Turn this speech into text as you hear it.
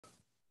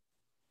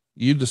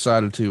you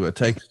decided to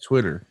take to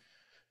Twitter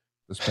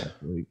this past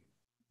week.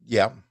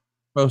 Yeah.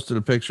 Posted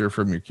a picture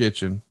from your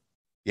kitchen.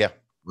 Yeah.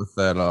 With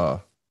that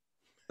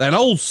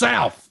Old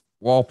South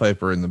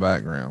wallpaper in the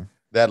background.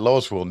 That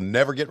Lois will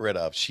never get rid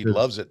of. She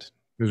loves it.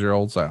 Because you're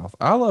Old South.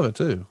 I love it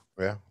too.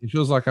 Yeah. It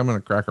feels like I'm in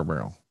a Cracker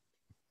Barrel.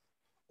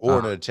 Or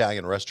in an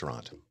Italian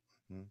restaurant.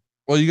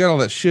 Well, you got all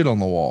that shit on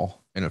the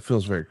wall, and it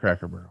feels very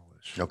Cracker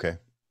Barrel-ish. Okay.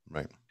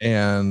 Right.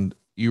 And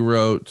you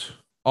wrote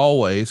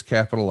always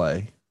capital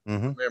A.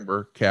 Mm-hmm.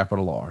 Remember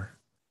capital R.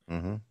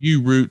 Mm-hmm.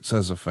 You roots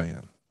as a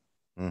fan.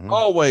 Mm-hmm.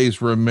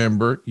 Always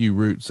remember you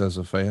roots as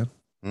a fan.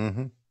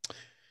 Mm-hmm.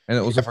 And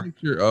it was a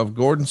picture of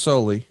Gordon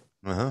Soley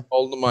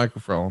holding the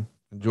microphone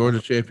in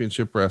Georgia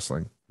Championship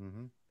Wrestling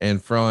in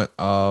front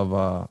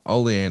of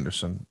Ole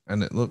Anderson.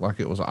 And it looked like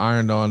it was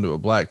ironed onto a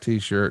black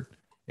t-shirt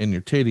in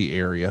your titty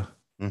area.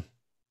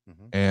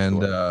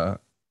 And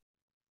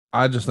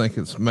I just think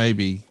it's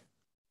maybe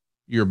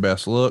your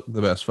best look,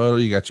 the best photo.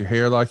 You got your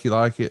hair like you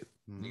like it.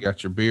 You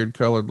got your beard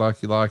colored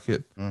like you like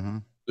it.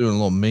 Doing a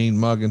little mean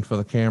mugging for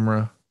the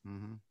camera.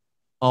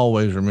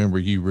 Always remember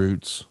you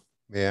roots.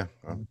 Yeah.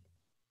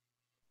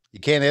 You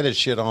can't edit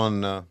shit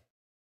on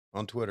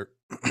Twitter.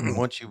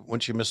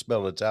 once you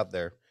misspell it, it's out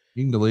there.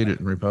 You can delete it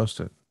and repost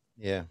it.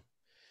 Yeah.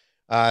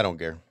 I don't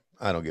care.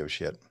 I don't give a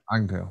shit. I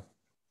can tell.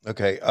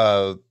 Okay.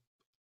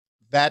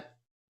 That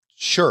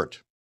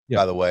shirt,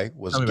 by the way,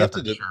 was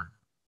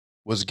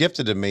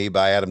gifted to me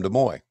by Adam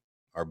DeMoy,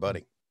 our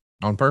buddy.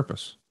 On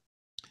purpose.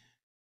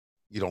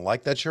 You don't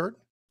like that shirt?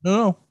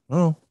 No.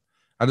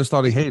 I just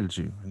thought he hated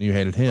you and you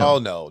hated him. Oh,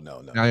 no.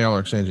 Now y'all are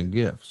exchanging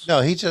gifts.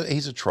 No, he's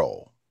a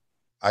troll.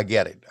 I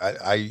get it.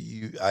 I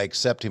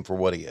accept him for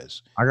what he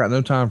is. I got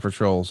no time for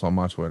trolls on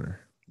my Twitter.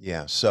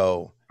 Yeah.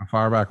 So I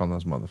fire back on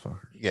those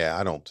motherfuckers. Yeah,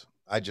 I don't.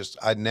 I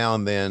now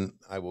and then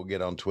I will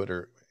get on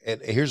Twitter. And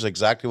here's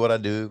exactly what I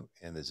do.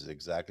 And this is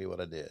exactly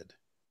what I did.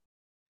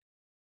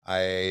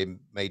 I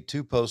made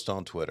 2 posts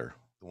on Twitter.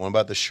 The one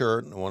about the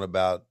shirt and the one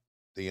about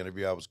the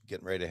interview I was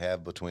getting ready to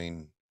have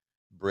between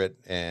Britt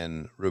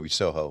and Ruby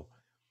Soho.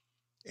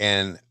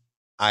 And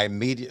I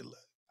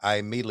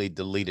immediately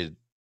deleted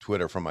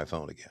Twitter from my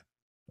phone again.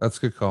 That's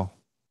a good call.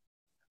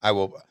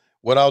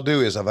 What I'll do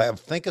is if I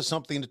think of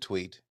something to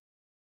tweet,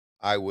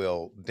 I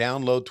will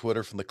download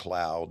Twitter from the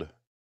cloud,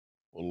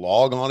 will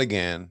log on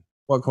again.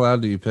 What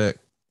cloud do you pick?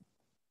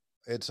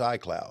 It's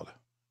iCloud.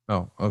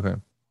 Oh, okay.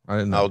 I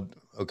didn't know.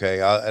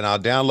 I'll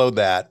download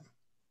that.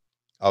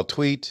 I'll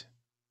tweet,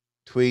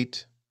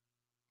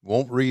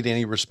 won't read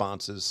any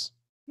responses.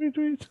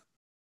 Tweet.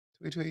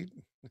 Delete.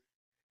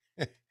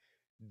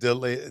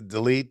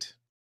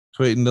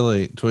 Tweet and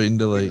delete. It's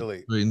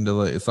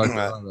like the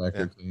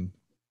linebacker team.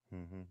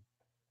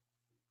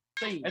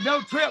 And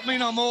don't trip me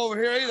no more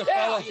over here either,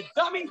 fella. You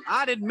dummy.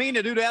 I didn't mean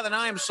to do that, and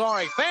I am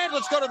sorry. Fans,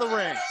 let's go to the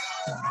ring.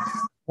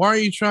 Why are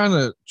you trying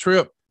to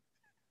trip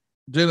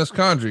Dennis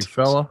Condrey,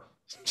 fella?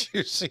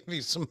 You see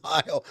me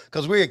smile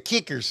because we're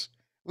kickers.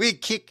 We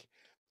kick.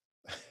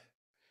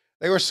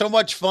 They were so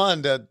much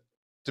fun to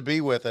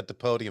be with at the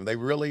podium. They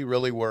really,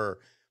 really were.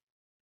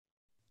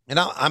 And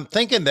I'm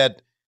thinking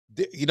that,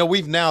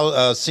 we've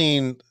now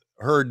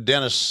heard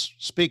Dennis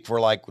speak for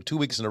like 2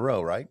 weeks in a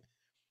row, right?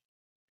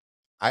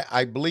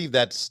 I believe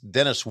that's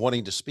Dennis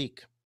wanting to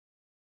speak.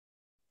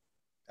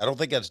 I don't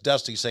think that's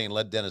Dusty saying,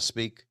 let Dennis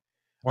speak.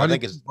 Why do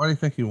you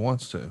think he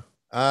wants to?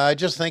 I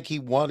just think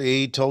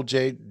he told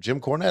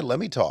Jim Cornette, let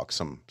me talk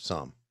some.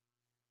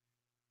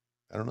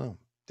 I don't know.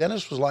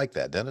 Dennis was like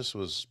that. Dennis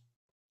was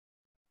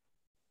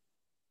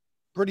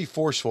pretty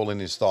forceful in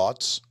his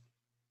thoughts.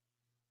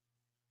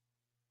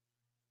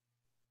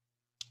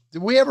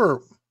 Did we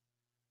ever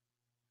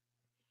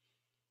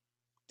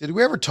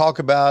talk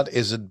about,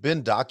 has it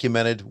been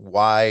documented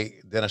why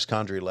Dennis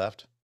Condrey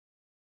left?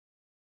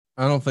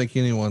 I don't think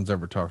anyone's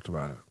ever talked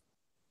about it.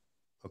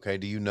 Okay.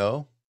 Do you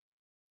know?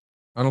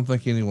 I don't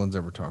think anyone's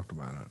ever talked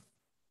about it.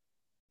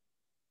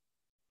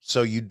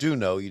 So you do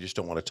know, you just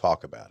don't want to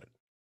talk about it.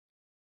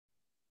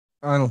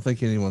 I don't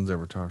think anyone's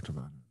ever talked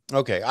about it.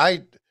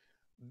 Okay.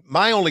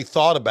 My only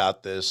thought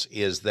about this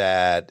is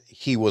that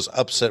he was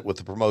upset with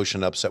the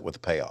promotion, upset with the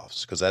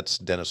payoffs, because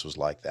Dennis was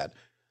like that.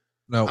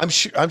 No, I'm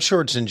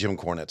sure it's in Jim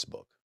Cornette's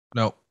book.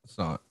 No, it's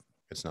not.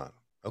 It's not.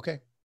 Okay.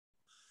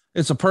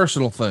 It's a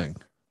personal thing.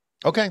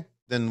 Okay.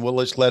 Then we'll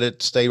just let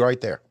it stay right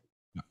there.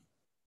 No.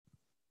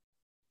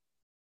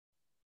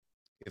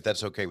 If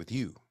that's okay with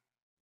you.